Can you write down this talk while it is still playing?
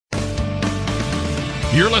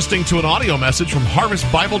You're listening to an audio message from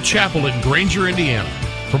Harvest Bible Chapel in Granger, Indiana.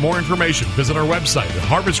 For more information, visit our website at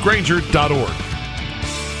harvestgranger.org.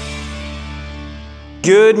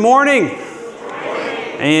 Good morning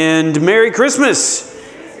and Merry Christmas.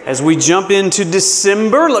 As we jump into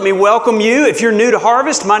December, let me welcome you. If you're new to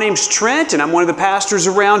Harvest, my name's Trent and I'm one of the pastors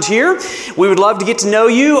around here. We would love to get to know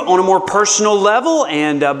you on a more personal level.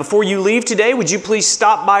 And before you leave today, would you please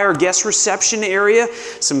stop by our guest reception area?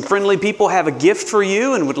 Some friendly people have a gift for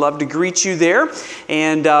you and would love to greet you there.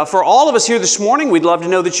 And for all of us here this morning, we'd love to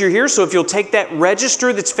know that you're here. So if you'll take that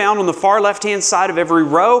register that's found on the far left-hand side of every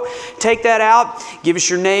row, take that out, give us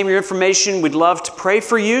your name, your information. We'd love to pray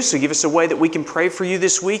for you. So give us a way that we can pray for you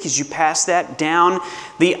this week as you pass that down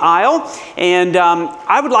the aisle. And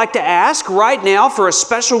I would like to ask right now for a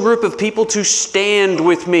special group of people to stand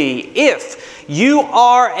with me. If you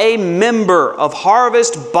are a member of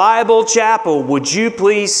Harvest Bible Chapel, would you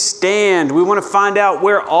please stand? We want to find out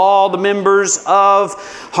where all the members of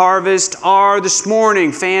Harvest are this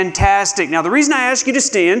morning. Fantastic. Now, the reason I ask you to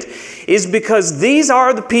stand is because these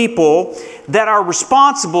are the people that are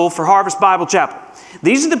responsible for Harvest Bible Chapel.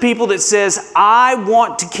 These are the people that says, I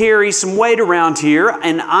want to carry some weight around here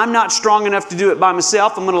and I'm not strong enough to do it by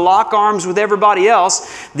myself. I'm going to lock arms with everybody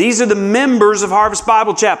else. These are the members of Harvest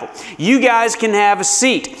Bible Chapel. You guys can have a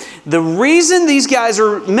seat. The reason these guys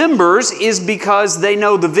are members is because they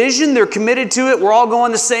know the vision. They're committed to it. We're all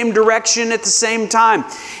going the same direction at the same time.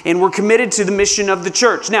 And we're committed to the mission of the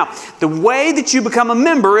church. Now, the way that you become a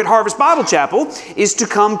member at Harvest Bible Chapel is to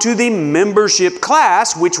come to the membership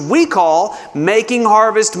class, which we call Making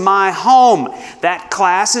Harvest My Home. That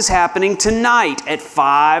class is happening tonight at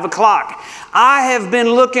 5 o'clock. I have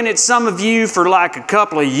been looking at some of you for like a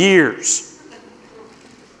couple of years,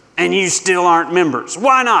 and you still aren't members.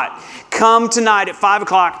 Why not? Come tonight at 5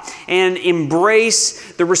 o'clock and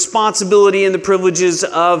embrace the responsibility and the privileges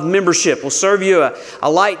of membership. We'll serve you a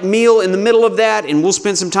light meal in the middle of that, and we'll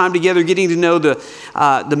spend some time together getting to know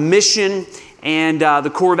the mission and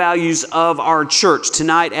the core values of our church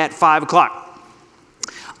tonight at 5 o'clock.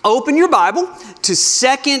 Open your Bible to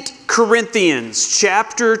 2 Corinthians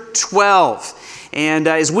chapter 12. And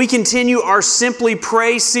as we continue our Simply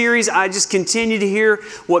Pray series, I just continue to hear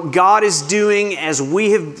what God is doing as we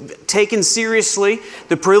have taken seriously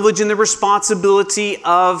the privilege and the responsibility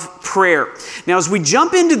of prayer. Now, as we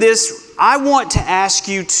jump into this, I want to ask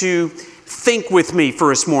you to think with me for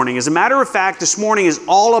this morning. As a matter of fact, this morning is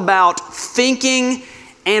all about thinking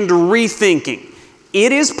and rethinking.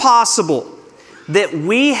 It is possible that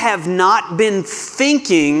we have not been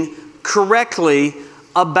thinking correctly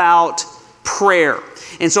about prayer.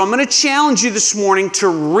 And so I'm going to challenge you this morning to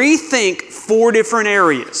rethink 4 different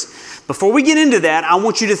areas. Before we get into that, I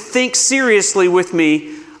want you to think seriously with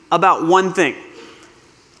me about one thing.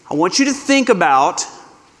 I want you to think about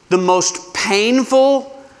the most painful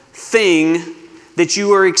thing that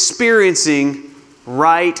you are experiencing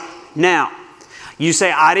right now. You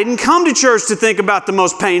say, I didn't come to church to think about the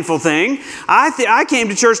most painful thing. I came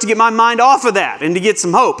to church to get my mind off of that and to get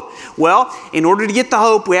some hope. Well, in order to get the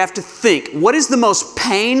hope, we have to think, what is the most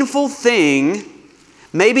painful thing,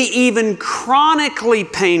 maybe even chronically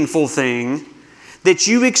painful thing, that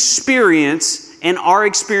you experience and are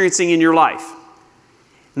experiencing in your life?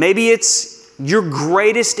 Maybe it's your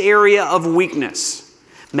greatest area of weakness.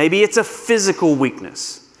 Maybe it's a physical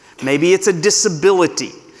weakness. Maybe it's a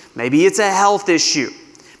disability. Maybe it's a health issue.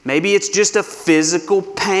 Maybe it's just a physical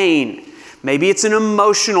pain. Maybe it's an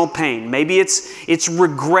emotional pain. Maybe it's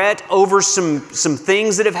regret over some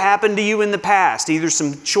things that have happened to you in the past, either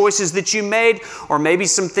some choices that you made or maybe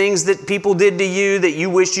some things that people did to you that you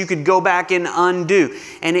wish you could go back and undo,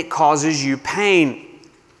 and it causes you pain.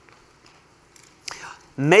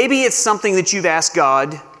 Maybe it's something that you've asked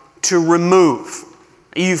God to remove.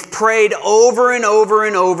 You've prayed over and over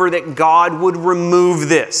and over that God would remove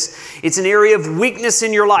this. It's an area of weakness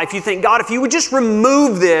in your life. You think, God, if you would just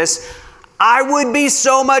remove this, I would be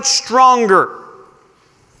so much stronger.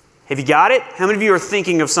 Have you got it? How many of you are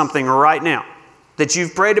thinking of something right now that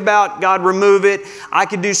you've prayed about? God, remove it. I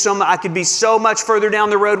could be so much further down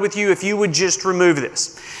the road with you if you would just remove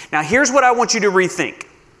this. Now, here's what I want you to rethink.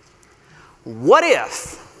 What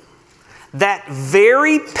if that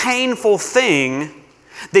very painful thing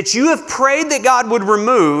that you have prayed that God would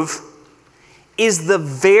remove is the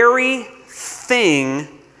very thing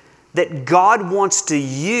that God wants to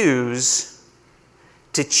use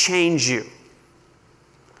to change you,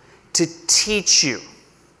 to teach you,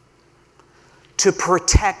 to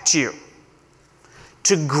protect you,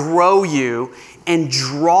 to grow you, and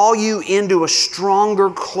draw you into a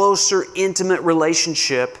stronger, closer, intimate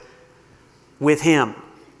relationship with Him?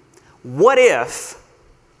 What if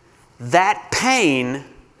that pain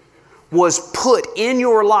was put in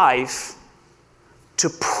your life to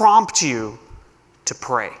prompt you to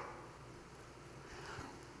pray.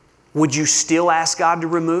 Would you still ask God to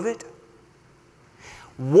remove it?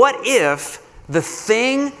 What if the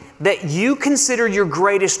thing that you consider your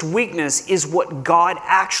greatest weakness is what God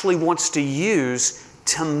actually wants to use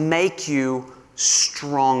to make you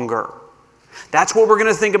stronger? That's what we're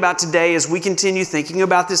going to think about today as we continue thinking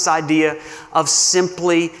about this idea of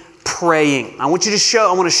simply praying. I want to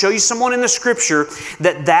show you someone in the Scripture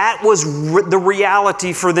that was the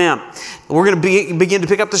reality for them. We're going to begin to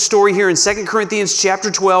pick up the story here in 2 Corinthians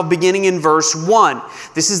chapter 12, beginning in verse 1.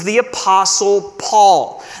 This is the Apostle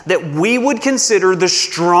Paul, that we would consider the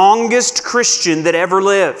strongest Christian that ever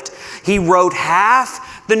lived. He wrote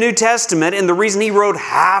half the New Testament, and the reason he wrote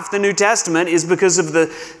half the New Testament is because of the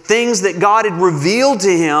things that God had revealed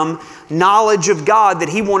to him, knowledge of God that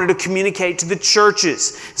he wanted to communicate to the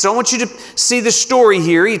churches. So I want you to see the story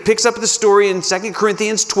here. He picks up the story in 2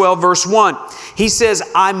 Corinthians 12, verse 1. He says,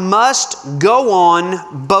 I must go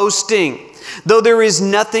on boasting, though there is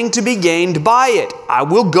nothing to be gained by it. I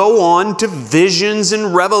will go on to visions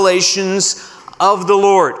and revelations of the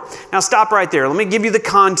Lord. Now stop right there. Let me give you the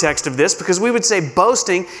context of this, because we would say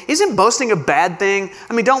boasting. Isn't boasting a bad thing?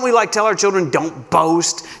 I mean, don't we tell our children, don't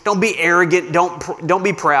boast, don't be arrogant, don't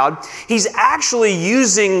be proud? He's actually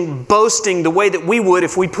using boasting the way that we would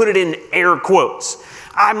if we put it in air quotes.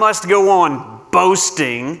 I must go on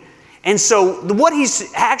boasting. And so what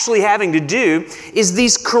he's actually having to do is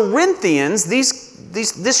these Corinthians,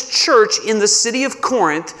 this church in the city of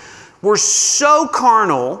Corinth were so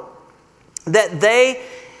carnal that they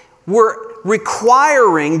were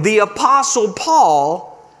requiring the Apostle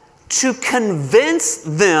Paul to convince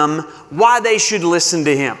them why they should listen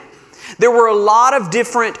to him. There were a lot of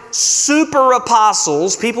different super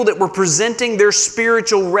apostles, people that were presenting their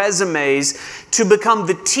spiritual resumes to become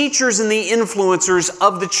the teachers and the influencers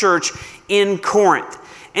of the church in Corinth.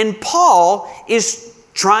 And Paul is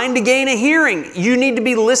trying to gain a hearing. You need to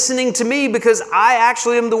be listening to me because I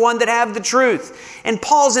actually am the one that have the truth. And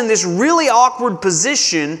Paul's in this really awkward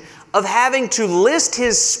position of having to list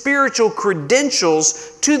his spiritual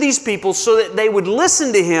credentials to these people so that they would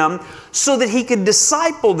listen to him, so that he could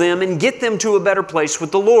disciple them and get them to a better place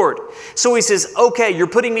with the Lord. So he says, okay, you're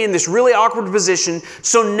putting me in this really awkward position,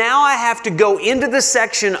 so now I have to go into the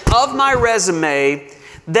section of my resume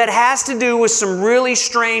that has to do with some really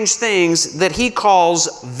strange things that he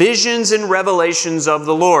calls visions and revelations of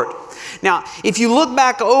the Lord. Now, if you look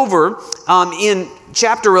back over in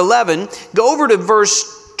chapter 11, go over to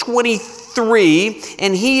verse 23,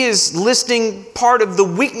 and he is listing part of the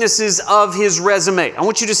weaknesses of his resume. I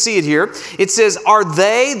want you to see it here. It says, are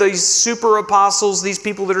they, these super apostles, these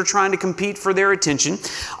people that are trying to compete for their attention,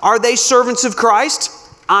 are they servants of Christ?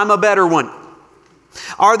 I'm a better one.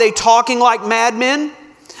 Are they talking like madmen?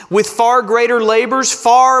 With far greater labors,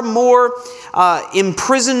 far more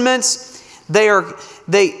imprisonments,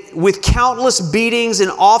 with countless beatings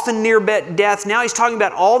and often near death. Now he's talking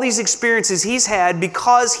about all these experiences he's had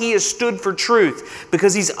because he has stood for truth,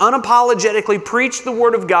 because he's unapologetically preached the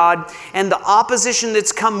Word of God and the opposition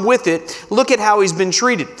that's come with it. Look at how he's been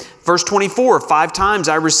treated. Verse 24, 5 times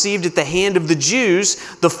I received at the hand of the Jews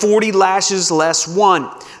the 40 lashes less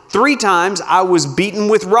one. 3 times I was beaten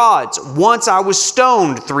with rods. Once I was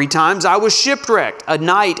stoned. 3 times I was shipwrecked. A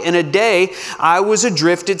night and a day I was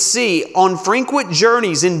adrift at sea. On frequent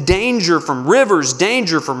journeys, in danger from rivers,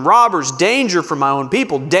 danger from robbers, danger from my own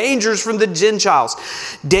people, dangers from the Gentiles,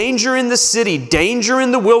 danger in the city, danger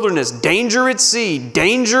in the wilderness, danger at sea,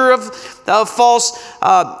 danger of false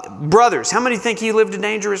brothers. How many think he lived a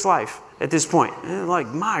dangerous life at this point? Like,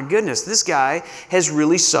 my goodness, this guy has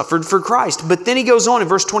really suffered for Christ. But then he goes on in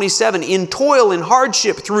verse 27, in toil and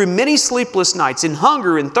hardship, through many sleepless nights, in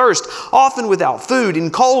hunger and thirst, often without food,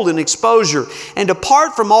 in cold and exposure. And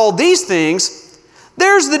apart from all these things,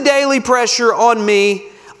 there's the daily pressure on me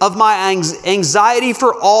of my anxiety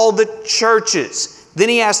for all the churches. Then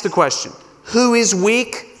he asks the question, who is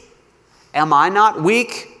weak? Am I not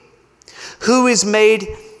weak? Who is made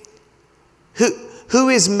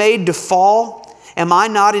to fall? Am I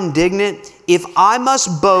not indignant? If I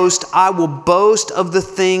must boast, I will boast of the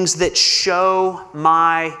things that show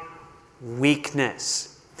my weakness.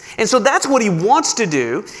 And so that's what he wants to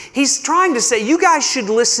do. He's trying to say, you guys should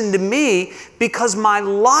listen to me because my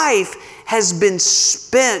life has been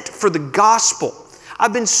spent for the gospel.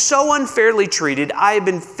 I've been so unfairly treated. I have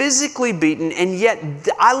been physically beaten, and yet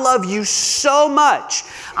I love you so much.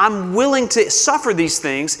 I'm willing to suffer these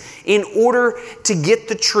things in order to get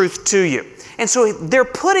the truth to you. And so they're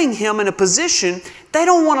putting him in a position They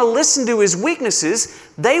don't want to listen to his weaknesses.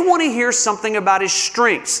 They want to hear something about his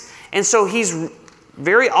strengths. And so he's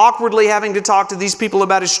very awkwardly having to talk to these people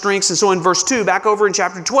about his strengths. And so in verse 2, back over in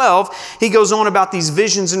chapter 12, he goes on about these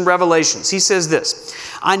visions and revelations. He says this,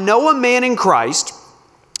 I know a man in Christ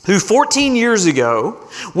who 14 years ago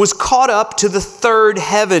was caught up to the third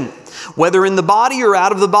heaven. Whether in the body or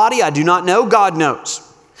out of the body, I do not know. God knows.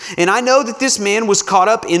 And I know that this man was caught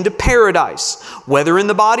up into paradise. Whether in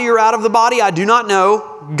the body or out of the body, I do not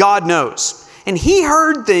know. God knows. And he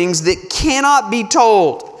heard things that cannot be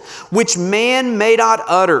told, which man may not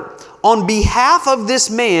utter. On behalf of this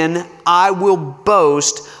man, I will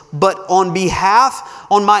boast, but on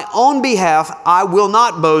my own behalf, I will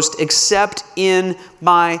not boast except in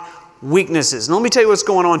my weaknesses. And let me tell you what's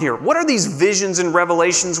going on here. What are these visions and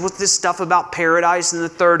revelations with this stuff about paradise and the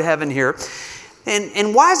third heaven here?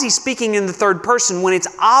 And why is he speaking in the third person when it's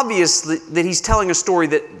obvious that he's telling a story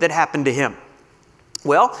that happened to him?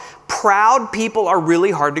 Well, proud people are really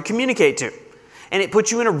hard to communicate to. And it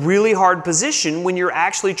puts you in a really hard position when you're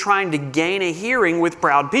actually trying to gain a hearing with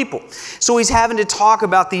proud people. So he's having to talk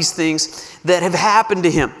about these things that have happened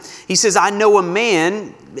to him. He says, I know a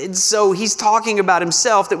man. And so he's talking about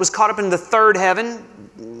himself that was caught up in the third heaven.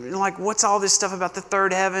 Like, what's all this stuff about the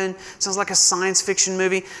third heaven? Sounds like a science fiction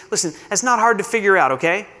movie. Listen, it's not hard to figure out,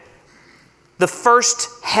 okay? The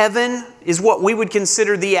first heaven is what we would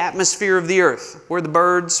consider the atmosphere of the earth, where the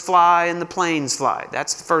birds fly and the planes fly.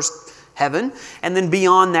 That's the first heaven. And then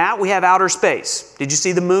beyond that, we have outer space. Did you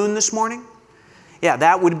see the moon this morning? Yeah,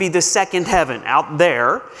 that would be the second heaven out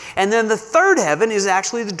there. And then the third heaven is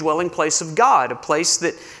actually the dwelling place of God, a place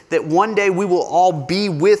that one day we will all be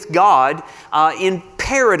with God in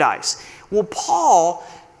paradise. Well, Paul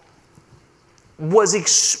was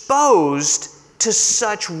exposed to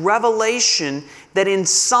such revelation that in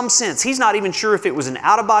some sense, he's not even sure if it was an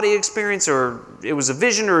out-of-body experience or it was a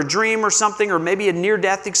vision or a dream or something, or maybe a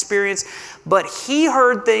near-death experience, but he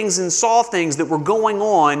heard things and saw things that were going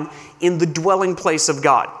on in the dwelling place of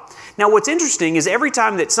God. Now, what's interesting is every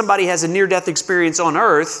time that somebody has a near-death experience on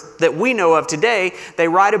earth that we know of today, they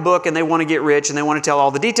write a book and they want to get rich and they want to tell all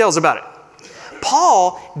the details about it.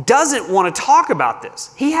 Paul doesn't want to talk about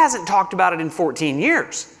this. He hasn't talked about it in 14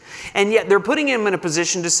 years. And yet they're putting him in a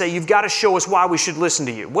position to say, you've got to show us why we should listen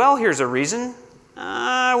to you. Well, here's a reason.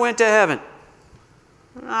 I went to heaven.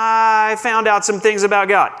 I found out some things about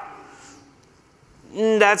God.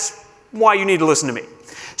 That's why you need to listen to me.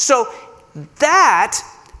 So that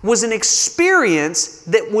was an experience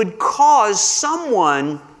that would cause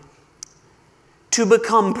someone to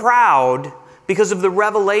become proud because of the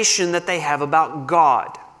revelation that they have about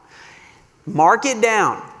God. Mark it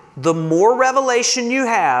down. The more revelation you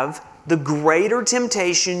have, the greater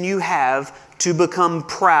temptation you have to become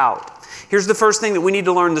proud. Here's the first thing that we need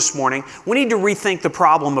to learn this morning. We need to rethink the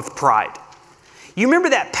problem of pride. You remember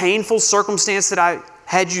that painful circumstance that I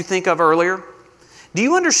had you think of earlier? Do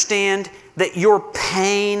you understand that your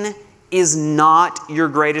pain is not your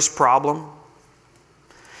greatest problem?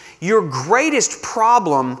 Your greatest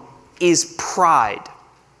problem is pride.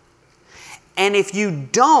 And if you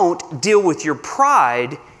don't deal with your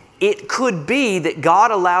pride, it could be that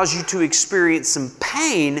God allows you to experience some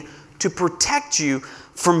pain to protect you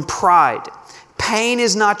from pride. Pain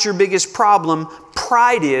is not your biggest problem.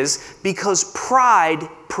 Pride is, because pride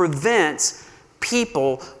prevents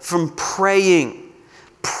people from praying.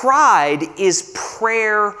 Pride is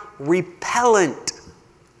prayer repellent.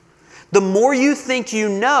 The more you think you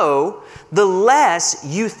know, the less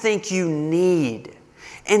you think you need.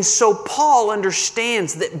 And so Paul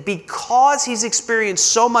understands that because he's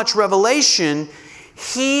experienced so much revelation,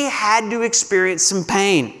 he had to experience some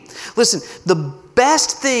pain. Listen, the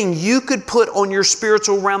best thing you could put on your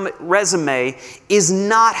spiritual resume is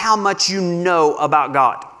not how much you know about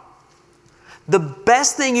God. The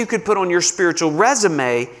best thing you could put on your spiritual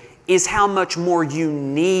resume is how much more you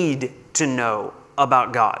need to know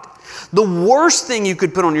about God. The worst thing you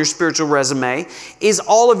could put on your spiritual resume is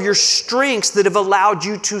all of your strengths that have allowed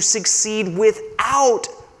you to succeed without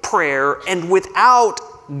prayer and without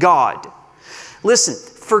God. Listen,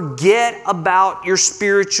 forget about your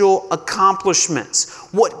spiritual accomplishments.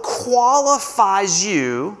 What qualifies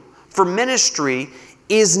you for ministry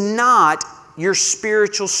is not your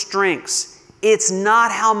spiritual strengths. It's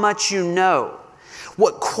not how much you know.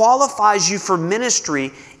 What qualifies you for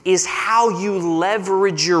ministry is how you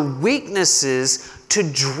leverage your weaknesses to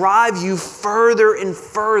drive you further and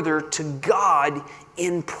further to God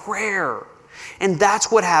in prayer. And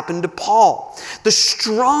that's what happened to Paul. The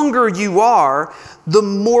stronger you are, the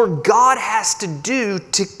more God has to do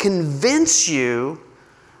to convince you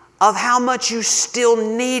of how much you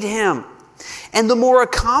still need Him. And the more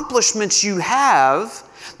accomplishments you have,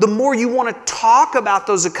 the more you want to talk about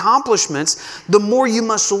those accomplishments, the more you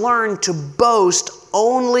must learn to boast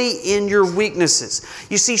only in your weaknesses.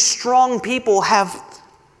 You see, strong people have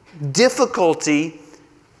difficulty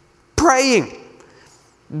praying.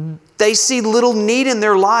 They see little need in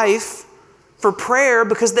their life for prayer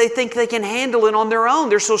because they think they can handle it on their own.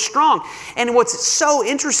 They're so strong. And what's so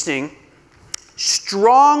interesting,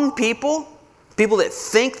 strong people that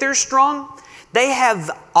think they're strong, they have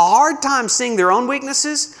a hard time seeing their own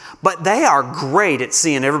weaknesses, but they are great at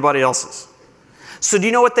seeing everybody else's. So do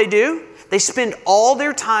you know what they do? They spend all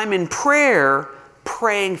their time in prayer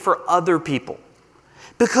praying for other people.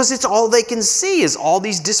 Because it's all they can see is all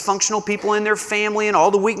these dysfunctional people in their family and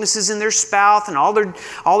all the weaknesses in their spouse and all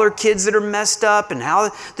their kids that are messed up and how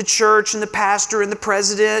the church and the pastor and the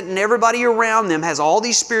president and everybody around them has all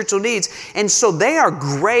these spiritual needs. And so they are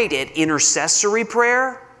great at intercessory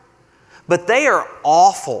prayer, but they are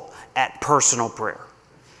awful at personal prayer.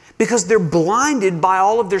 Because they're blinded by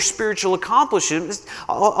all of their spiritual accomplishments,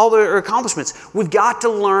 all their accomplishments. We've got to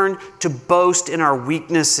learn to boast in our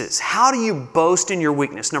weaknesses. How do you boast in your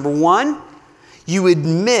weakness? Number one, you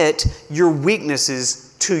admit your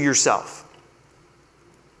weaknesses to yourself.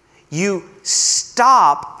 You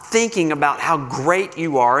stop thinking about how great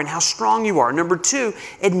you are and how strong you are. Number two,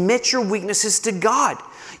 admit your weaknesses to God.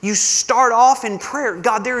 You start off in prayer.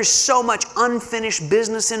 God, there is so much unfinished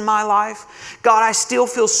business in my life. God, I still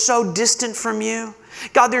feel so distant from you.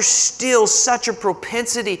 God, there's still such a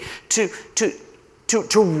propensity to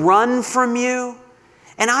run from you.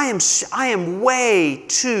 And I am way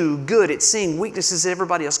too good at seeing weaknesses in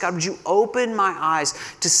everybody else. God, would you open my eyes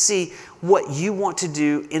to see what you want to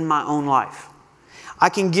do in my own life? I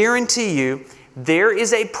can guarantee you there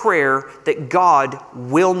is a prayer that God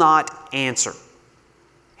will not answer.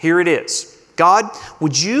 Here it is. God,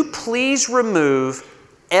 would you please remove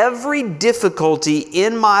every difficulty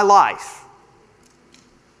in my life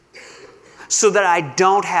so that I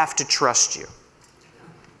don't have to trust you?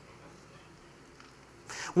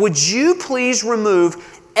 Would you please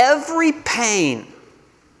remove every pain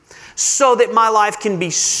so that my life can be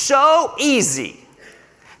so easy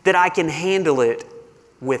that I can handle it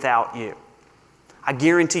without you? I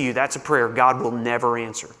guarantee you that's a prayer God will never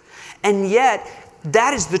answer. And yet,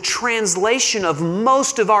 that is the translation of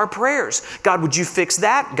most of our prayers. God, would you fix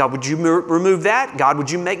that? God, would you remove that? God,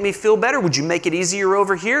 would you make me feel better? Would you make it easier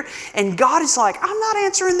over here? And God is like, I'm not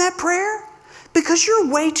answering that prayer because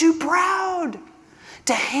you're way too proud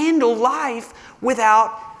to handle life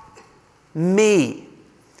without me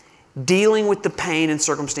dealing with the pain and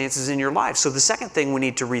circumstances in your life. So the second thing we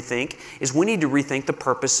need to rethink is we need to rethink the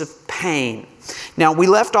purpose of pain. Now, we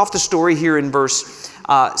left off the story here in verse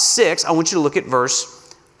 6. I want you to look at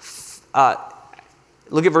verse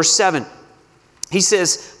 7. He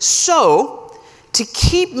says, so to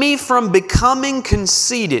keep me from becoming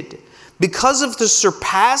conceited because of the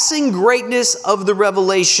surpassing greatness of the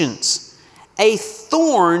revelations, a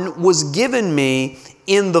thorn was given me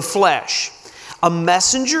in the flesh, a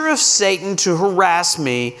messenger of Satan to harass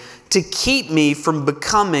me, to keep me from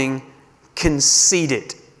becoming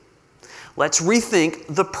conceited. Let's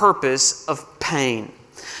rethink the purpose of pain.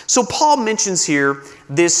 So Paul mentions here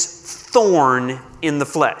this thorn in the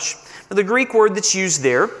flesh. Now, the Greek word that's used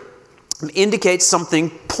there indicates something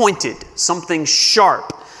pointed, something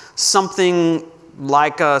sharp, something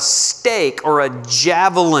like a stake or a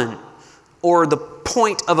javelin or the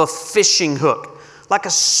point of a fishing hook, like a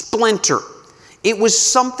splinter. It was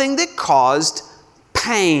something that caused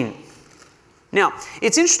pain. Now,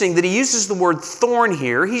 it's interesting that he uses the word thorn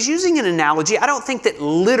here. He's using an analogy. I don't think that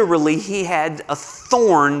literally he had a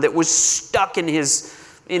thorn that was stuck in his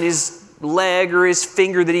leg or his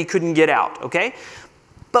finger that he couldn't get out, okay?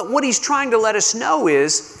 But what he's trying to let us know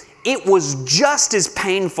is it was just as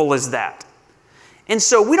painful as that. And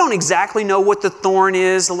so we don't exactly know what the thorn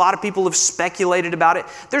is. A lot of people have speculated about it.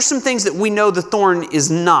 There's some things that we know the thorn is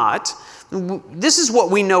not. This is what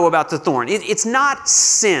we know about the thorn. It's not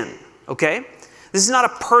sin, okay? This is not a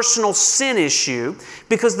personal sin issue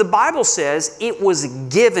because the Bible says it was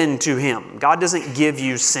given to him. God doesn't give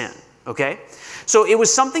you sin, okay? So it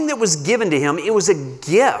was something that was given to him. It was a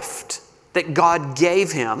gift that God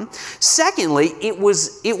gave him. Secondly, it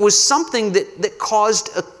was something that caused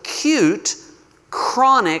acute,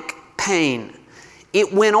 chronic pain.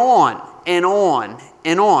 It went on and on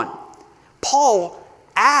and on. Paul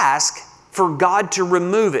asked for God to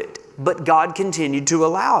remove it, but God continued to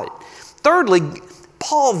allow it. Thirdly,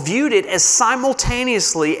 Paul viewed it as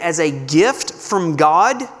simultaneously as a gift from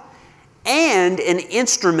God and an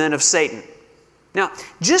instrument of Satan. Now,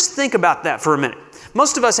 just think about that for a minute.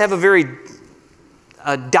 most of us have a very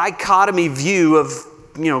dichotomy view of,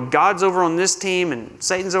 God's over on this team and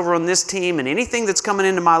Satan's over on this team, and anything that's coming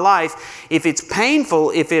into my life, if it's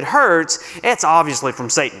painful, if it hurts, it's obviously from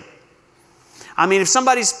Satan. I mean, if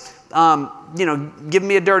somebody's, giving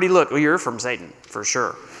me a dirty look, well, you're from Satan, for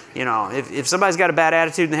sure. If somebody's got a bad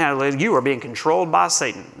attitude in the house, you are being controlled by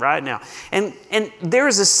Satan right now. And there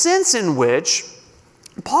is a sense in which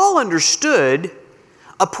Paul understood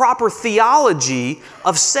a proper theology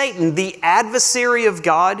of Satan, the adversary of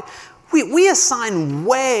God. We assign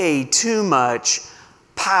way too much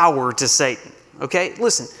power to Satan, okay?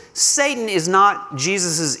 Listen, Satan is not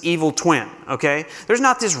Jesus' evil twin, okay? There's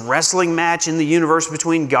not this wrestling match in the universe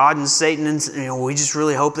between God and Satan, and we just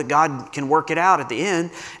really hope that God can work it out at the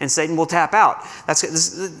end and Satan will tap out.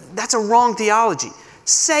 That's a wrong theology.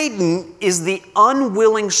 Satan is the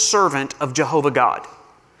unwilling servant of Jehovah God.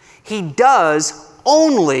 He does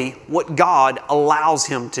only what God allows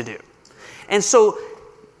him to do. And so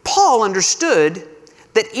Paul understood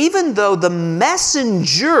that even though the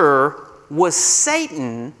messenger was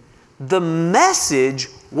Satan, the message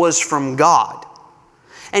was from God.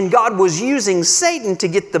 And God was using Satan to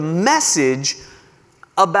get the message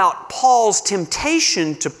about Paul's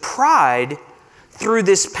temptation to pride through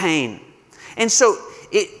this pain. And so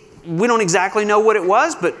we don't exactly know what it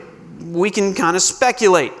was, but we can kind of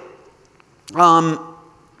speculate.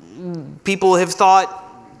 People have thought,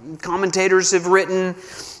 commentators have written,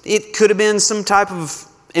 it could have been some type of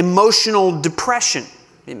emotional depression.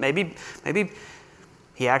 Maybe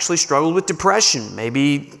he actually struggled with depression.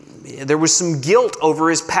 Maybe there was some guilt over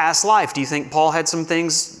his past life. Do you think Paul had some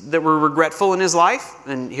things that were regretful in his life?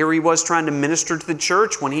 And here he was trying to minister to the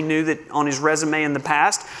church when he knew that on his resume in the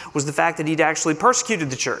past was the fact that he'd actually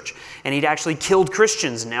persecuted the church and he'd actually killed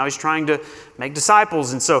Christians, and now he's trying to make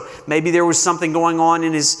disciples. And so maybe there was something going on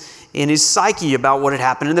in his psyche about what had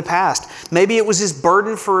happened in the past. Maybe it was his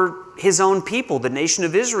burden for his own people, the nation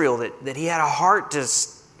of Israel, that he had a heart to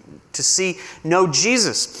know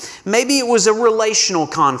Jesus. Maybe it was a relational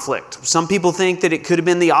conflict. Some people think that it could have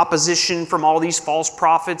been the opposition from all these false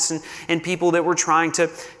prophets and people that were trying to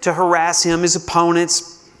harass him, his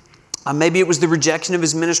opponents. Maybe it was the rejection of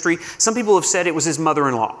his ministry. Some people have said it was his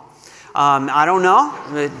mother-in-law. I don't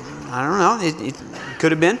know. It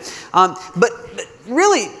could have been. But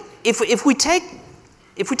really, if we take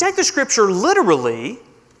the Scripture literally,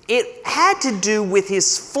 it had to do with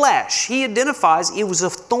his flesh. He identifies it was a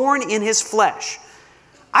thorn in his flesh.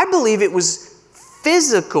 I believe it was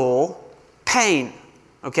physical pain,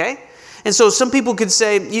 okay? And so some people could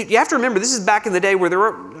say, you have to remember, this is back in the day where there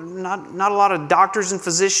were not a lot of doctors and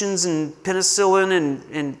physicians and penicillin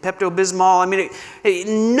and Pepto-Bismol. I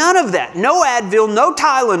mean, none of that. No Advil, no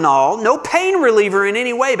Tylenol, no pain reliever in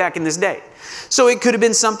any way back in this day. So it could have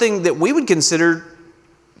been something that we would consider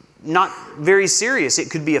not very serious.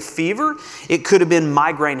 It could be a fever. It could have been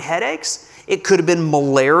migraine headaches. It could have been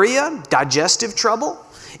malaria, digestive trouble.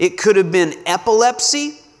 It could have been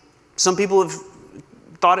epilepsy. Some people have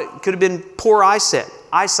thought it could have been poor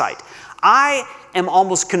eyesight. I am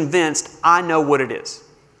almost convinced I know what it is.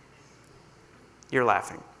 You're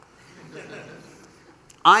laughing.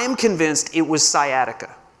 I am convinced it was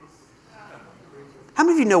sciatica. How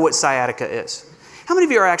many of you know what sciatica is? How many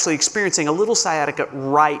of you are actually experiencing a little sciatica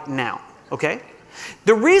right now? Okay?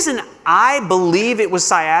 The reason I believe it was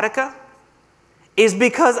sciatica is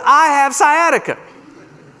because I have sciatica.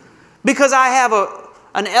 Because I have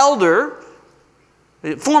an elder,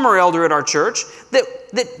 a former elder at our church, that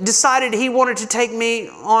decided he wanted to take me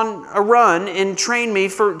on a run and train me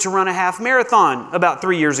to run a half marathon about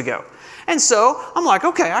 3 years ago. And so I'm like,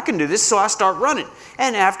 okay, I can do this. So I start running.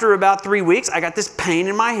 And after about 3 weeks, I got this pain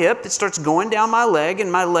in my hip. It starts going down my leg,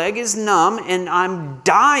 and my leg is numb, and I'm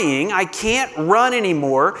dying. I can't run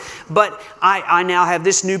anymore, but I now have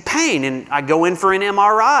this new pain, and I go in for an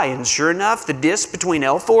MRI, and sure enough, the disc between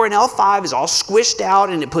L4 and L5 is all squished out,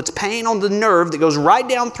 and it puts pain on the nerve that goes right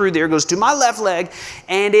down through there, goes to my left leg,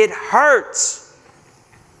 and it hurts.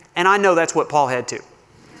 And I know that's what Paul had too.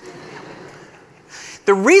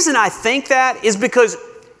 The reason I think that is because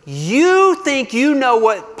you think you know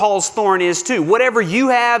what Paul's thorn is too. Whatever you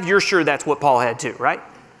have, you're sure that's what Paul had too, right?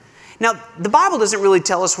 Now, the Bible doesn't really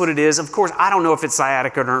tell us what it is. Of course, I don't know if it's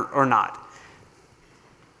sciatica or not.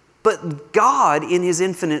 But God, in His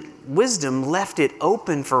infinite wisdom, left it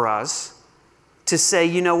open for us to say,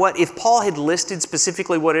 you know what, if Paul had listed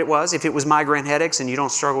specifically what it was, if it was migraine headaches and you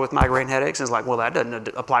don't struggle with migraine headaches, it's like, well, that doesn't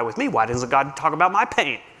apply with me. Why doesn't God talk about my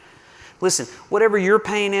pain? Listen, whatever your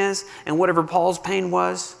pain is and whatever Paul's pain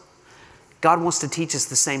was, God wants to teach us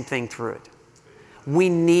the same thing through it. we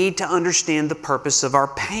need to understand the purpose of our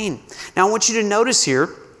pain. Now, I want you to notice here,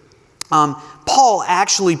 Paul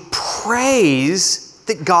actually prays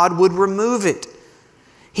that God would remove it.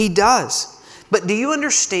 He does. But do you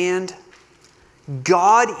understand?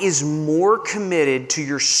 God is more committed to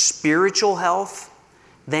your spiritual health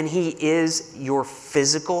than He is your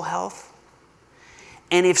physical health.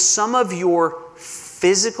 And if some of your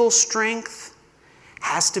physical strength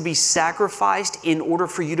has to be sacrificed in order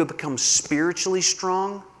for you to become spiritually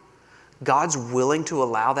strong, God's willing to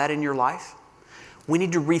allow that in your life. We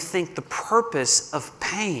need to rethink the purpose of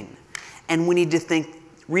pain. And we need to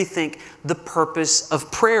rethink the purpose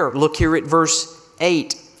of prayer. Look here at verse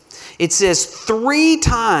 8. It says, 3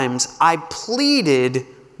 times I pleaded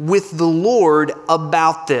with the Lord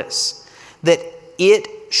about this, that it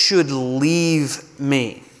should leave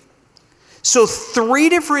me. So 3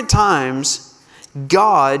 different times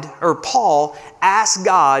Paul asked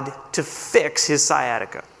God to fix his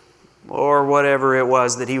sciatica or whatever it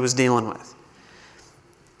was that he was dealing with.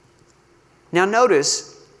 Now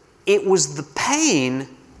notice, it was the pain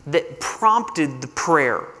that prompted the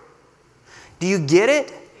prayer. Do you get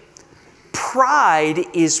it? Pride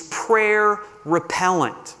is prayer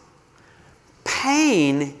repellent.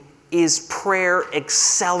 Pain is prayer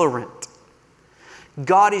accelerant.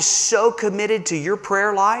 God is so committed to your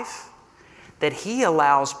prayer life that He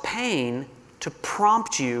allows pain to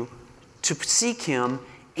prompt you to seek Him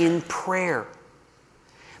in prayer.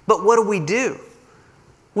 But what do?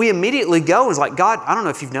 We immediately go and it's like, God, I don't know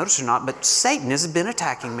if you've noticed or not, but Satan has been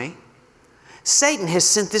attacking me. Satan has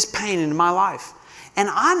sent this pain into my life. And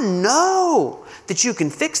I know that you can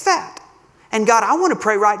fix that. And God, I want to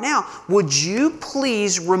pray right now. Would you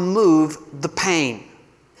please remove the pain?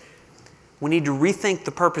 We need to rethink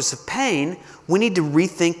the purpose of pain. We need to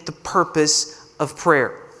rethink the purpose of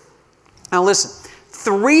prayer. Now listen,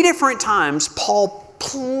 3 different times Paul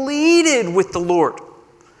pleaded with the Lord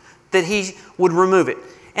that He would remove it.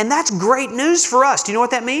 And that's great news for us. Do you know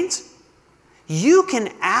what that means? You can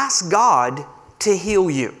ask God to heal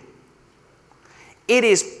you. It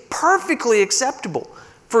is perfectly acceptable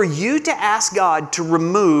for you to ask God to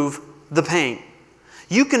remove the pain.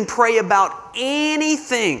 You can pray about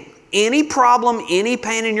anything, any problem, any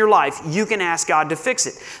pain in your life. You can ask God to fix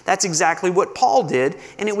it. That's exactly what Paul did,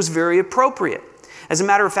 and it was very appropriate. As a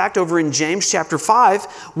matter of fact, over in James chapter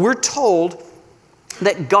 5, we're told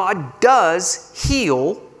that God does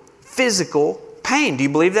heal physical pain. Do you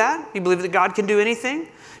believe that? Do you believe that God can do anything?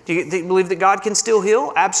 Do you believe that God can still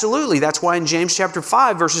heal? Absolutely. That's why in James chapter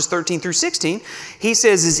 5, verses 13 through 16, he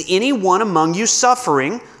says, "Is anyone among you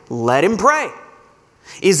suffering? Let him pray.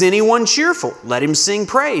 Is anyone cheerful? Let him sing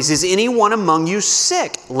praise. Is anyone among you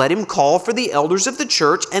sick? Let him call for the elders of the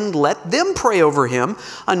church and let them pray over him,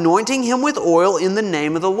 anointing him with oil in the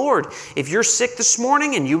name of the Lord." If you're sick this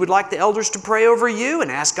morning and you would like the elders to pray over you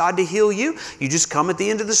and ask God to heal you, you just come at the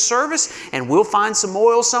end of the service and we'll find some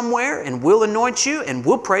oil somewhere and we'll anoint you and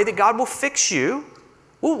we'll pray that God will fix you.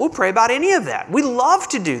 We'll pray about any of that. We love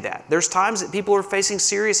to do that. There's times that people are facing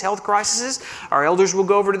serious health crises. Our elders will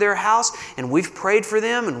go over to their house and we've prayed for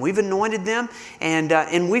them and we've anointed them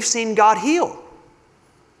and we've seen God heal.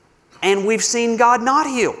 And we've seen God not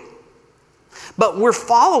heal. But we're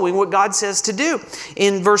following what God says to do.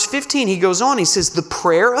 In verse 15, he goes on, he says, "The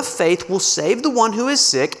prayer of faith will save the one who is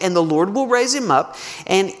sick, and the Lord will raise him up.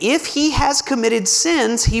 And if he has committed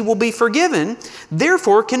sins, he will be forgiven.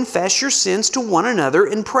 Therefore, confess your sins to one another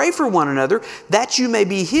and pray for one another, that you may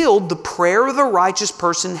be healed. The prayer of a righteous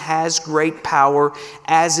person has great power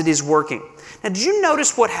as it is working." Now, did you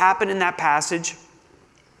notice what happened in that passage?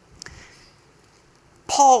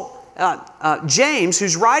 James,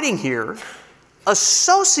 who's writing here,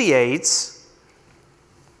 associates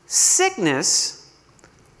sickness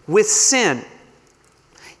with sin.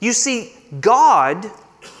 You see, God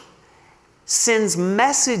sends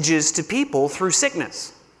messages to people through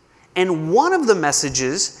sickness. And one of the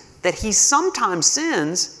messages that He sometimes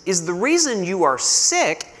sends is the reason you are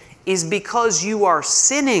sick is because you are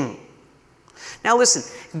sinning. Now listen,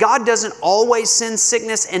 God doesn't always send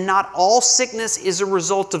sickness, and not all sickness is a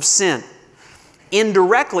result of sin.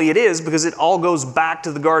 Indirectly it is, because it all goes back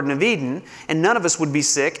to the Garden of Eden, and none of us would be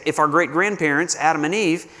sick if our great-grandparents, Adam and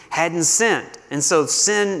Eve, hadn't sinned. And so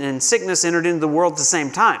sin and sickness entered into the world at the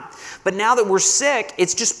same time. But now that we're sick,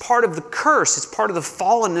 it's just part of the curse. It's part of the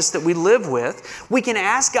fallenness that we live with. We can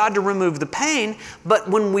ask God to remove the pain, but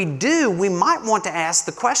when we do, we might want to ask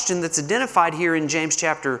the question that's identified here in James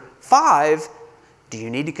chapter 5, do you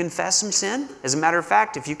need to confess some sin? As a matter of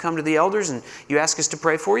fact, if you come to the elders and you ask us to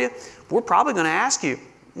pray for you, we're probably going to ask you,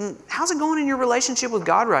 how's it going in your relationship with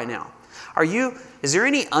God right now? Is there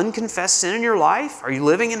any unconfessed sin in your life? Are you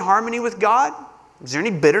living in harmony with God? Is there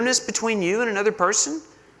any bitterness between you and another person?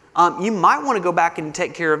 You might want to go back and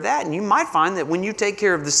take care of that, and you might find that when you take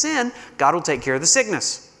care of the sin, God will take care of the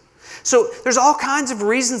sickness. So there's all kinds of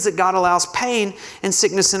reasons that God allows pain and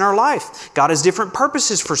sickness in our life. God has different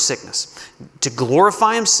purposes for sickness. To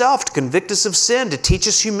glorify Himself, to convict us of sin, to teach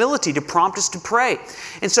us humility, to prompt us to pray.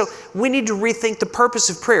 And so we need to rethink the purpose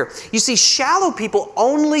of prayer. You see, shallow people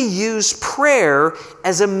only use prayer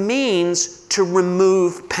as a means to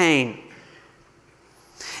remove pain.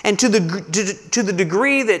 And to the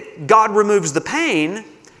degree that God removes the pain,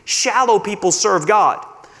 shallow people serve God.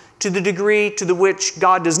 To the degree to which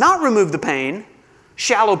God does not remove the pain,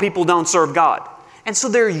 shallow people don't serve God. And so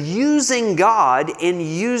they're using God and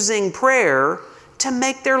using prayer to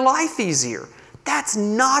make their life easier. That's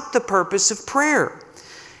not the purpose of prayer.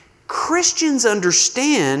 Christians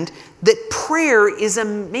understand that prayer is a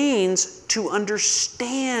means to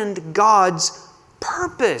understand God's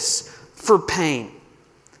purpose for pain.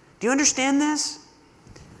 Do you understand this?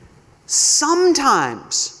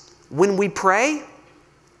 Sometimes when we pray,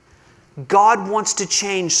 God wants to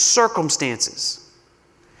change circumstances.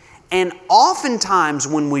 And oftentimes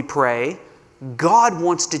when we pray, God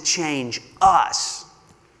wants to change us.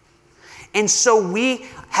 And so we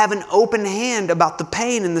have an open hand about the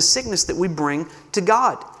pain and the sickness that we bring to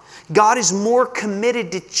God. God is more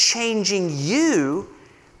committed to changing you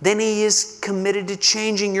than He is committed to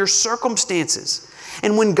changing your circumstances.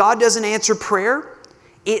 And when God doesn't answer prayer,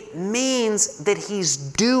 it means that He's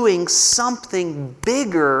doing something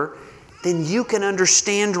bigger than you can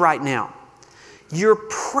understand right now. Your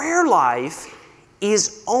prayer life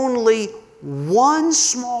is only one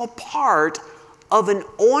small part of an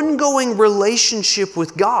ongoing relationship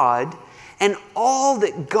with God and all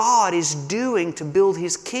that God is doing to build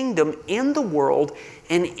His kingdom in the world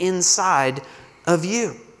and inside of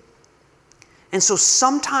you. And so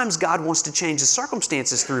sometimes God wants to change the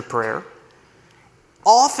circumstances through prayer.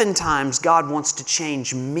 Oftentimes God wants to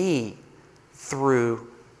change me through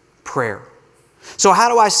prayer. So how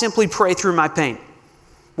do I simply pray through my pain?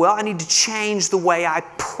 Well, I need to change the way I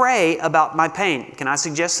pray about my pain. Can I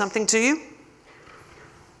suggest something to you?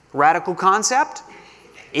 Radical concept.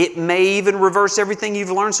 It may even reverse everything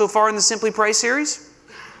you've learned so far in the Simply Pray series.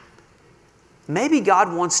 Maybe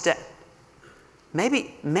God wants to,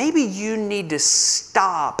 maybe you need to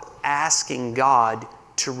stop asking God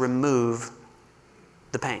to remove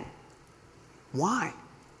the pain. Why?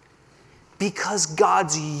 Because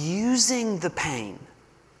God's using the pain.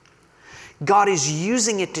 God is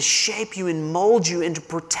using it to shape you and mold you and to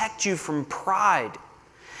protect you from pride.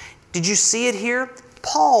 Did you see it here?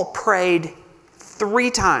 Paul prayed 3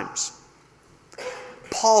 times.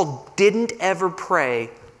 Paul didn't ever pray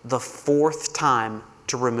the 4th time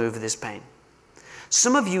to remove this pain.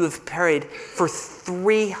 Some of you have prayed for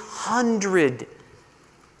 300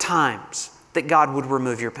 times that God would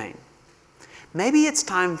remove your pain. Maybe it's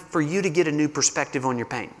time for you to get a new perspective on your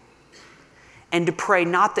pain and to pray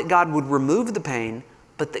not that God would remove the pain,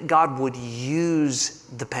 but that God would use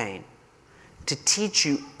the pain to teach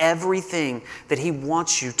you everything that He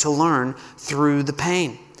wants you to learn through the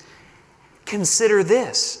pain. Consider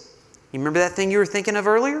this. You remember that thing you were thinking of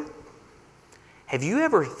earlier? Have you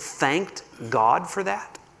ever thanked God for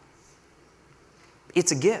that?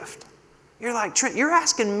 It's a gift. You're like, Trent, you're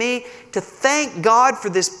asking me to thank God for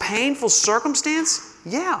this painful circumstance?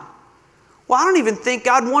 Yeah. Well, I don't even think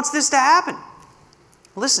God wants this to happen.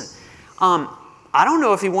 Listen, I don't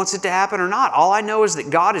know if He wants it to happen or not. All I know is that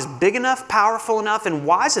God is big enough, powerful enough, and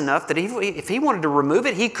wise enough that if He wanted to remove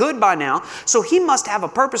it, He could by now. So He must have a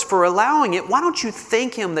purpose for allowing it. Why don't you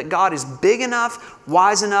thank Him that God is big enough,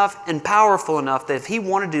 wise enough, and powerful enough that if He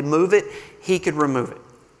wanted to move it, He could remove it.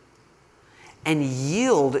 And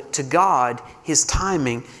yield to God His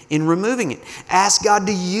timing in removing it. Ask God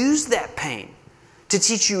to use that pain to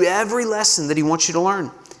teach you every lesson that He wants you to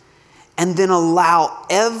learn. And then allow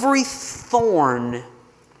every thorn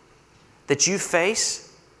that you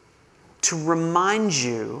face to remind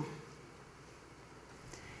you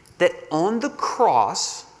that on the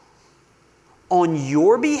cross, on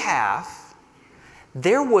your behalf,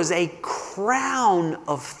 there was a crown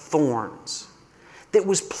of thorns that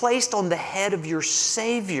was placed on the head of your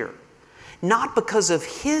Savior, not because of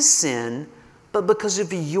His sin, but because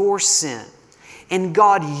of your sin. And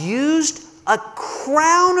God used a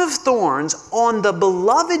crown of thorns on the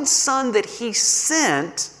beloved Son that He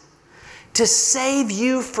sent to save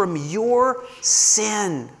you from your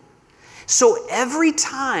sin. So every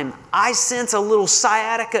time I sense a little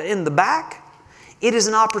sciatica in the back, It is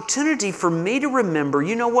an opportunity for me to remember,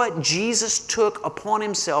 you know what? Jesus took upon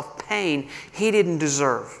himself pain he didn't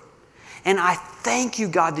deserve. And I thank you,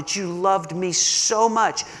 God, that you loved me so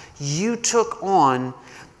much. You took on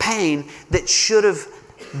pain that should have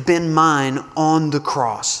been mine on the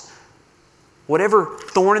cross. Whatever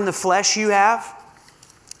thorn in the flesh you have,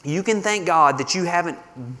 you can thank God that you haven't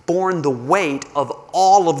borne the weight of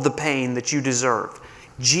all of the pain that you deserved.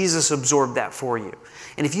 Jesus absorbed that for you.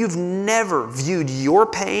 And if you've never viewed your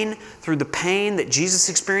pain through the pain that Jesus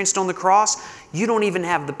experienced on the cross, you don't even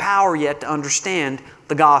have the power yet to understand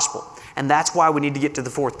the gospel. And that's why we need to get to the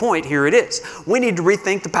fourth point. Here it is. We need to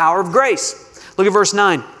rethink the power of grace. Look at verse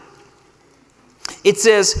 9. It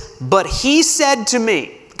says, "But he said to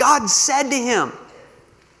me," God said to him,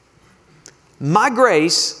 "My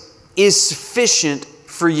grace is sufficient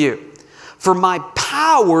for you. For my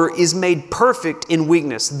power is made perfect in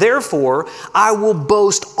weakness. Therefore, I will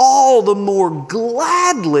boast all the more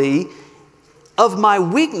gladly of my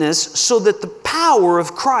weakness, so that the power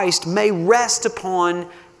of Christ may rest upon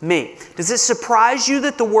me." Does it surprise you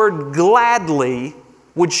that the word gladly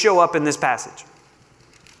would show up in this passage?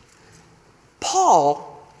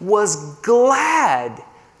 Paul was glad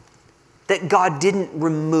that God didn't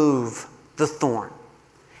remove the thorn.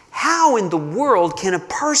 How in the world can a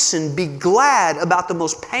person be glad about the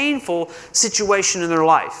most painful situation in their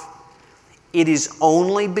life? It is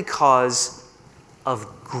only because of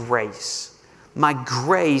grace. My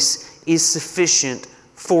grace is sufficient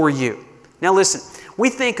for you. Now listen, we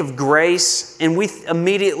think of grace and we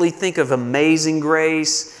immediately think of amazing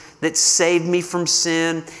grace that saved me from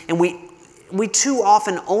sin. And we too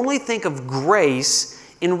often only think of grace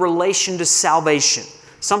in relation to salvation.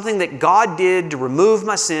 Something that God did to remove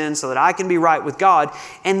my sin so that I can be right with God.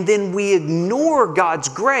 And then we ignore God's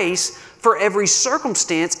grace for every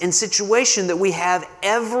circumstance and situation that we have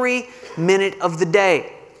every minute of the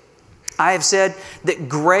day. I have said that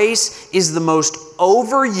grace is the most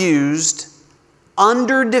overused,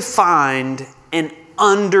 underdefined, and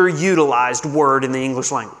underutilized word in the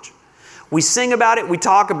English language. We sing about it, we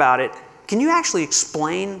talk about it. Can you actually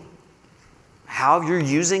explain how you're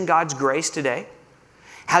using God's grace today?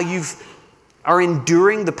 How you are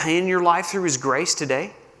enduring the pain in your life through His grace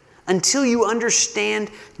today? Until you understand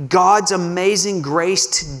God's amazing grace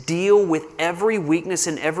to deal with every weakness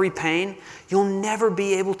and every pain, you'll never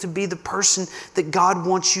be able to be the person that God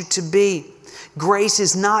wants you to be. Grace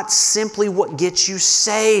is not simply what gets you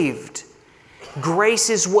saved. Grace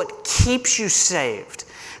is what keeps you saved.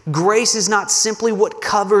 Grace is not simply what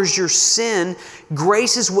covers your sin.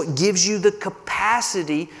 Grace is what gives you the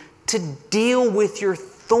capacity to deal with your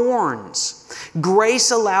thorns. Grace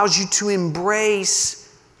allows you to embrace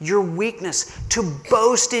your weakness, to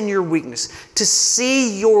boast in your weakness, to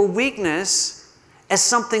see your weakness as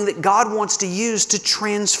something that God wants to use to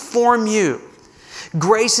transform you.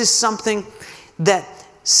 Grace is something that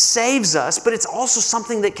saves us, but it's also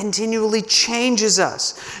something that continually changes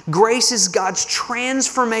us. Grace is God's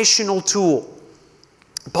transformational tool.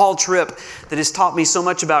 Paul Tripp, that has taught me so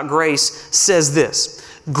much about grace, says this: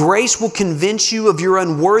 "Grace will convince you of your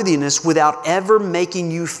unworthiness without ever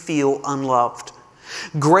making you feel unloved.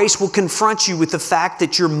 Grace will confront you with the fact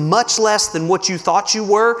that you're much less than what you thought you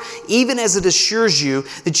were, even as it assures you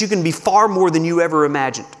that you can be far more than you ever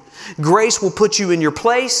imagined. Grace will put you in your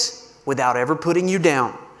place without ever putting you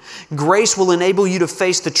down. Grace will enable you to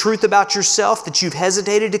face the truth about yourself that you've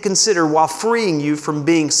hesitated to consider while freeing you from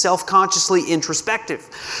being self-consciously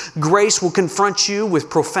introspective. Grace will confront you with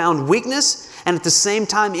profound weakness and at the same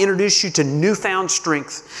time introduce you to newfound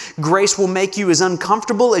strength. Grace will make you as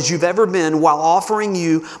uncomfortable as you've ever been while offering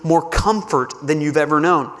you more comfort than you've ever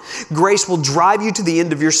known. Grace will drive you to the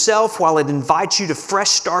end of yourself while it invites you to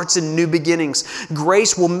fresh starts and new beginnings.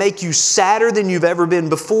 Grace will make you sadder than you've ever been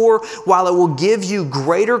before while it will give you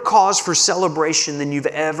greater cause for celebration than you've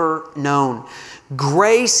ever known.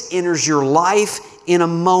 Grace enters your life in a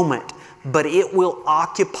moment, but it will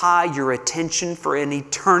occupy your attention for an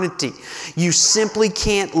eternity. You simply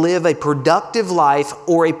can't live a productive life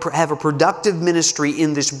or have a productive ministry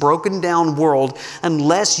in this broken down world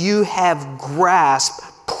unless you have grasped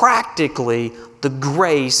practically the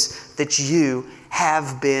grace that you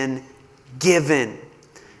have been given.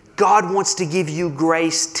 God wants to give you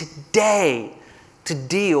grace today to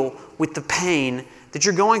deal with the pain that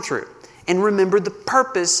you're going through. And remember the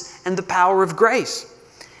purpose and the power of grace.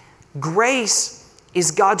 Grace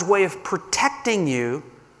is God's way of protecting you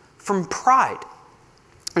from pride.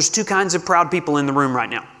 There's two kinds of proud people in the room right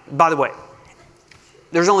now. By the way,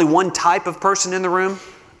 there's only one type of person in the room,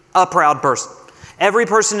 a proud person. Every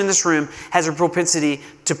person in this room has a propensity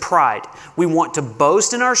to pride. We want to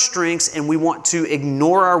boast in our strengths and we want to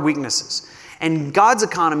ignore our weaknesses. And God's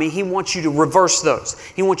economy, He wants you to reverse those.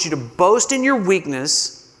 He wants you to boast in your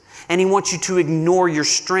weakness and He wants you to ignore your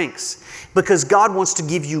strengths. Because God wants to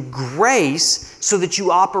give you grace so that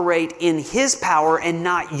you operate in His power and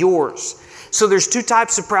not yours. So there's two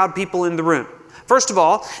types of proud people in the room. First of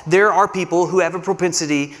all, there are people who have a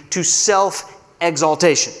propensity to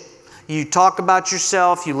self-exaltation. You talk about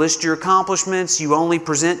yourself, you list your accomplishments, you only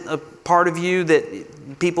present a part of you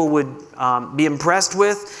that people would be impressed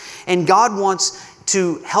with. And God wants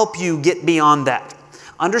to help you get beyond that.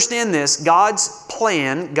 Understand this, God's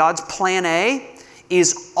plan A,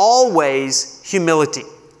 is always humility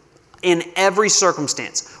in every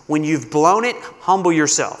circumstance. When you've blown it, humble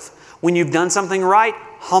yourself. When you've done something right,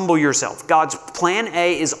 humble yourself. God's plan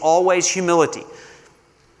A is always humility.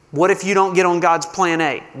 What if you don't get on God's plan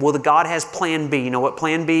A? Well, God has plan B. You know what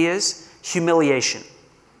plan B is? Humiliation.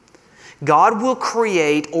 God will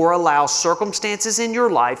create or allow circumstances in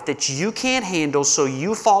your life that you can't handle, so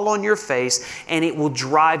you fall on your face and it will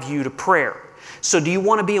drive you to prayer. So do you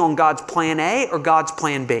want to be on God's plan A or God's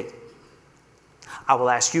plan B? I will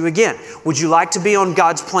ask you again. Would you like to be on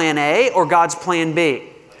God's plan A or God's plan B?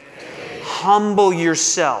 Humble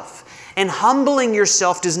yourself. And humbling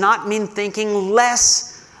yourself does not mean thinking less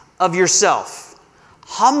of yourself.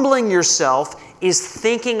 Humbling yourself is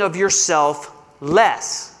thinking of yourself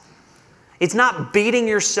less. It's not beating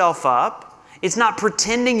yourself up. It's not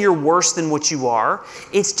pretending you're worse than what you are.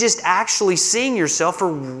 It's just actually seeing yourself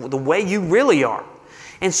for the way you really are.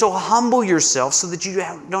 And so humble yourself so that you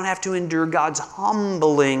don't have to endure God's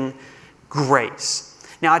humbling grace.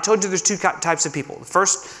 Now, I told you there's two types of people.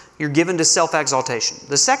 First, you're given to self-exaltation.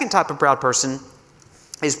 The second type of proud person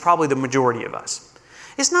is probably the majority of us.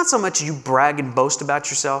 It's not so much you brag and boast about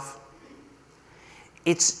yourself.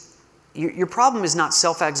 Your problem is not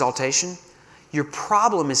self-exaltation. Your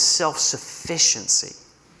problem is self-sufficiency.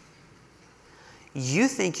 You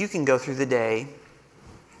think you can go through the day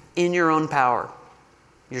in your own power.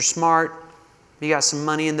 You're smart. You got some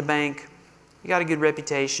money in the bank. You got a good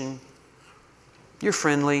reputation. You're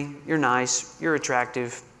friendly. You're nice. You're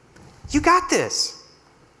attractive. You got this.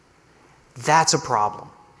 That's a problem.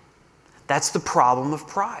 That's the problem of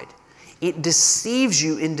pride. It deceives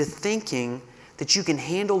you into thinking that you can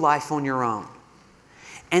handle life on your own.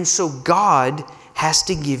 And so God has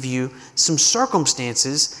to give you some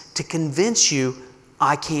circumstances to convince you,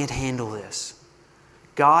 I can't handle this.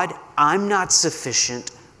 God, I'm not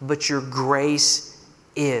sufficient, but your grace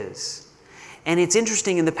is. And it's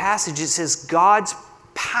interesting in the passage, it says God's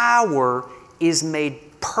power is made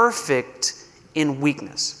perfect in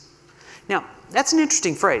weakness. Now, that's an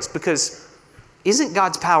interesting phrase because isn't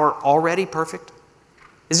God's power already perfect?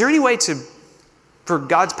 Is there any way for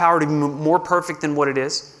God's power to be more perfect than what it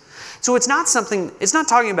is? So it's not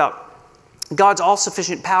talking about God's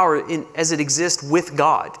all-sufficient power as it exists with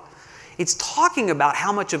God. It's talking about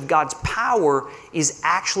how much of God's power is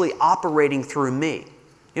actually operating through me.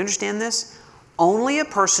 You understand this? Only a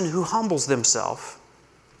person who humbles themselves,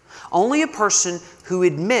 only a person who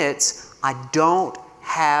admits, I don't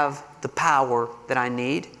have the power that I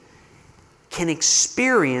need, can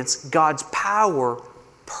experience God's power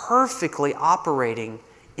perfectly operating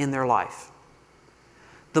in their life.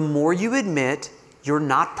 The more you admit you're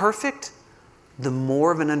not perfect, the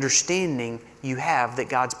more of an understanding you have that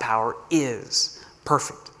God's power is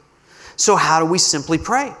perfect. So how do we simply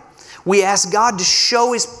pray? We ask God to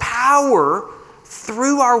show His power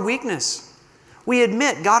through our weakness. We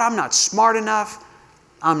admit, God, I'm not smart enough.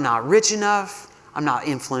 I'm not rich enough. I'm not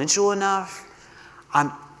influential enough.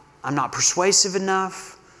 I'm not persuasive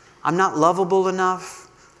enough. I'm not lovable enough.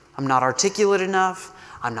 I'm not articulate enough.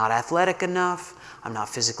 I'm not athletic enough. I'm not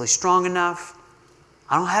physically strong enough.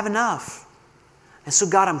 I don't have enough. And so,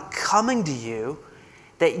 God, I'm coming to you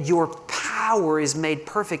that your power is made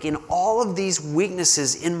perfect in all of these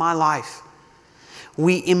weaknesses in my life.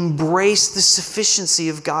 We embrace the sufficiency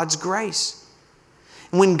of God's grace.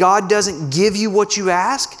 When God doesn't give you what you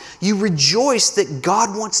ask, you rejoice that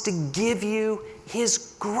God wants to give you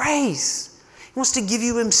His grace. He wants to give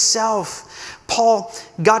you Himself. Paul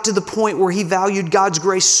got to the point where he valued God's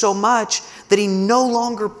grace so much that he no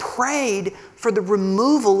longer prayed for the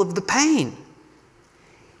removal of the pain.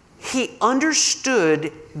 He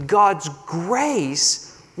understood God's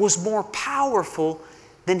grace was more powerful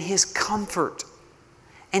than His comfort.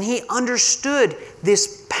 And he understood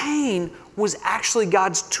this pain was actually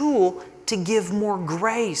God's tool to give more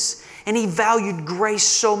grace. And he valued grace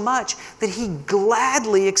so much that he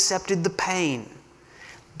gladly accepted the pain.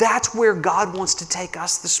 That's where God wants to take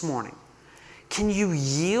us this morning. Can you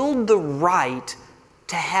yield the right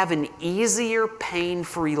to have an easier,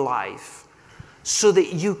 pain-free life so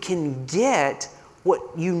that you can get what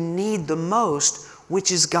you need the most, which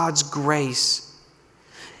is God's grace?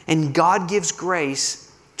 And God gives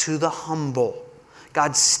grace to the humble.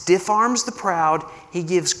 God stiff arms the proud. He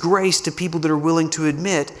gives grace to people that are willing to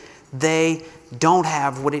admit they don't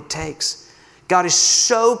have what it takes. God is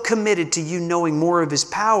so committed to you knowing more of His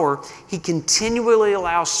power, He continually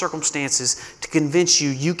allows circumstances to convince you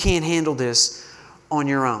you can't handle this on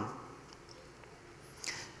your own.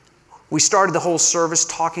 We started the whole service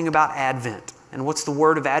talking about Advent. And what's the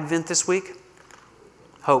word of Advent this week?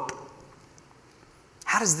 Hope.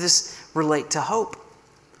 How does this relate to hope?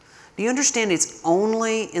 Do you understand it's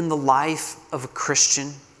only in the life of a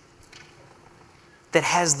Christian that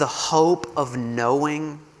has the hope of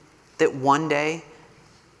knowing that one day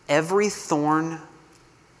every thorn,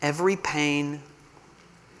 every pain,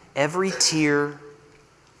 every tear,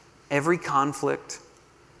 every conflict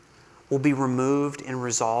will be removed and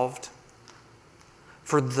resolved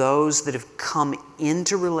for those that have come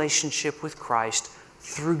into relationship with Christ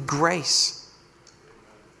through grace.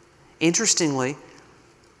 Interestingly,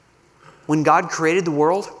 when God created the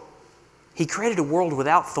world, He created a world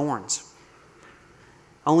without thorns.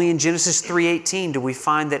 Only in Genesis 3:18 do we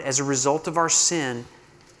find that as a result of our sin,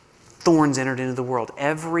 thorns entered into the world.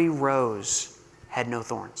 Every rose had no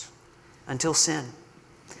thorns until sin.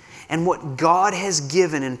 And what God has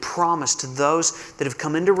given and promised to those that have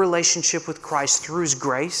come into relationship with Christ through His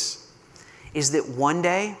grace is that one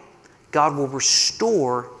day God will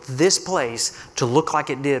restore this place to look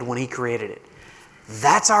like it did when He created it.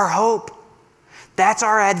 That's our hope. That's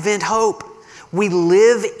our Advent hope. We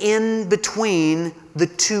live in between the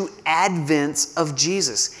two advents of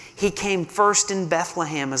Jesus. He came first in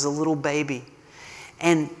Bethlehem as a little baby,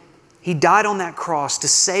 and He died on that cross to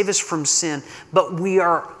save us from sin. But we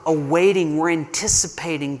are awaiting, we're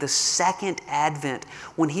anticipating the second advent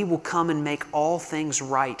when He will come and make all things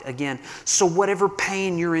right again. So whatever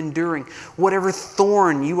pain you're enduring, whatever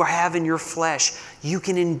thorn you have in your flesh, you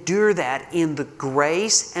can endure that in the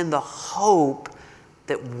grace and the hope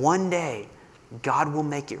that one day God will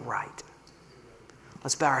make it right.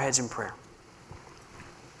 Let's bow our heads in prayer.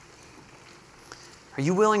 Are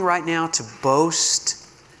you willing right now to boast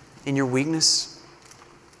in your weakness?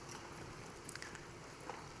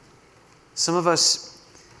 Some of us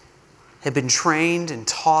have been trained and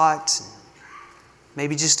taught, and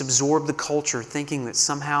maybe just absorbed the culture thinking that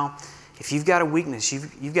somehow if you've got a weakness,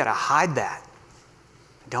 you've got to hide that.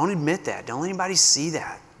 Don't admit that. Don't let anybody see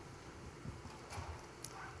that.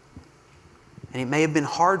 And it may have been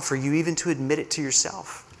hard for you even to admit it to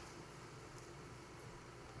yourself.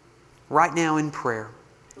 Right now in prayer,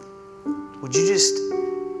 would you just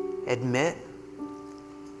admit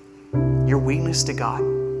your weakness to God?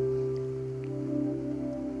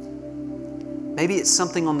 Maybe it's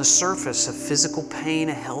something on the surface, a physical pain,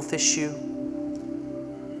 a health issue.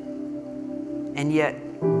 And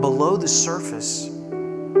yet, below the surface,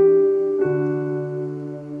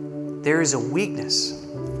 there is a weakness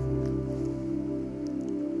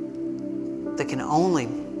that can only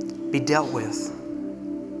be dealt with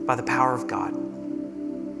by the power of God.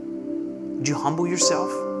 Would you humble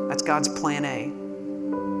yourself? That's God's plan A.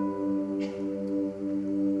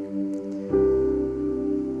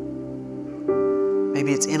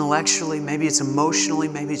 Maybe it's intellectually, maybe it's emotionally,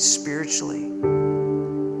 maybe it's spiritually.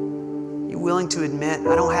 You're willing to admit,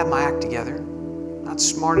 I don't have my act together. I'm not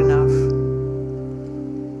smart enough.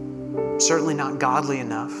 I'm certainly not godly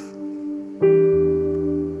enough.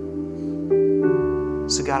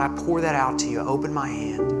 So God, I pour that out to you. I open my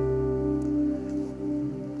hand.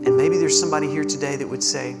 And maybe there's somebody here today that would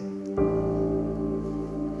say,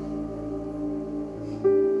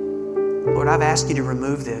 Lord, I've asked you to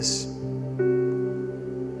remove this.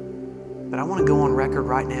 But I want to go on record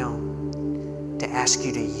right now to ask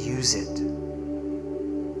you to use it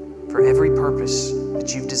for every purpose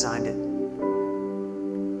that you've designed it.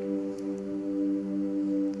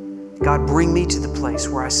 God, bring me to the place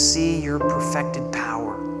where I see your perfected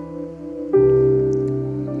power.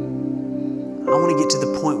 I want to get to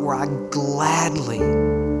the point where I gladly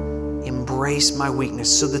embrace my weakness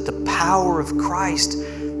so that the power of Christ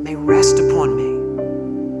may rest upon me.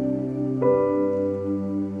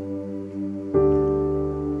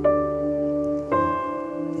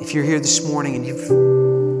 If you're here this morning and you've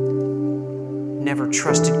never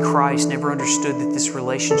trusted Christ, never understood that this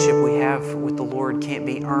relationship we have with the Lord can't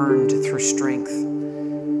be earned through strength,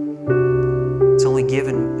 it's only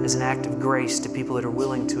given as an act of grace to people that are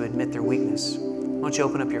willing to admit their weakness. Why don't you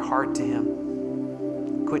open up your heart to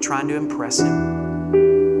Him? Quit trying to impress Him.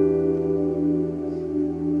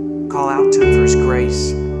 Call out to Him for His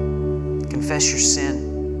grace. Confess your sin.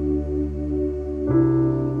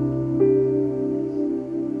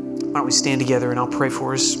 Why don't we stand together and I'll pray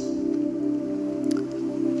for us.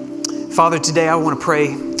 Father, today I want to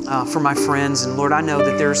pray for my friends. And Lord, I know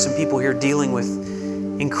that there are some people here dealing with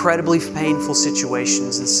incredibly painful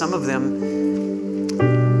situations, and some of them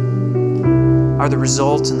are the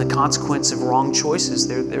result and the consequence of wrong choices.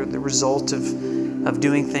 They're the result of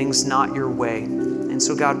doing things not your way. And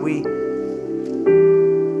so God, we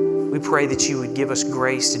pray that you would give us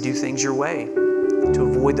grace to do things your way, to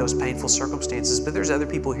avoid those painful circumstances. But there's other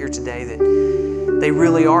people here today that they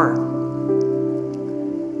really are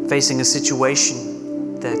facing a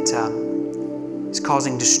situation that is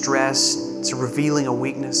causing distress. It's revealing a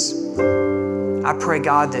weakness. I pray,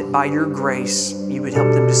 God, that by your grace, you would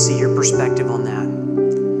help them to see your perspective on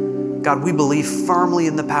that. God, we believe firmly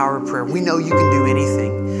in the power of prayer. We know you can do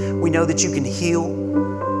anything. We know that you can heal.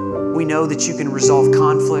 We know that you can resolve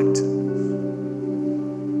conflict.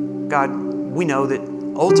 God, we know that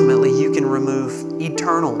ultimately you can remove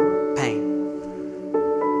eternal pain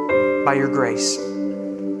by your grace.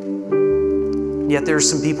 Yet there are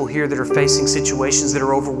some people here that are facing situations that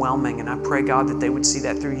are overwhelming, and I pray, God, that they would see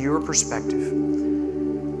that through your perspective.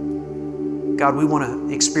 God, we want to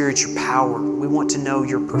experience your power. We want to know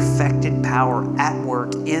your perfected power at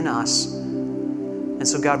work in us. And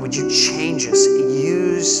so, God, would you change us?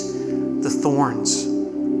 Use the thorns.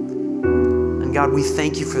 And God, we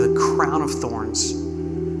thank you for the crown of thorns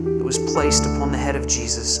that was placed upon the head of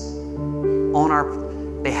Jesus on our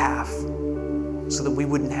behalf, so that we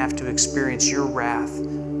wouldn't have to experience your wrath.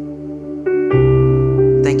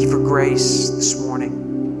 Thank you for grace this morning.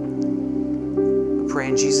 We pray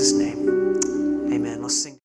in Jesus' name.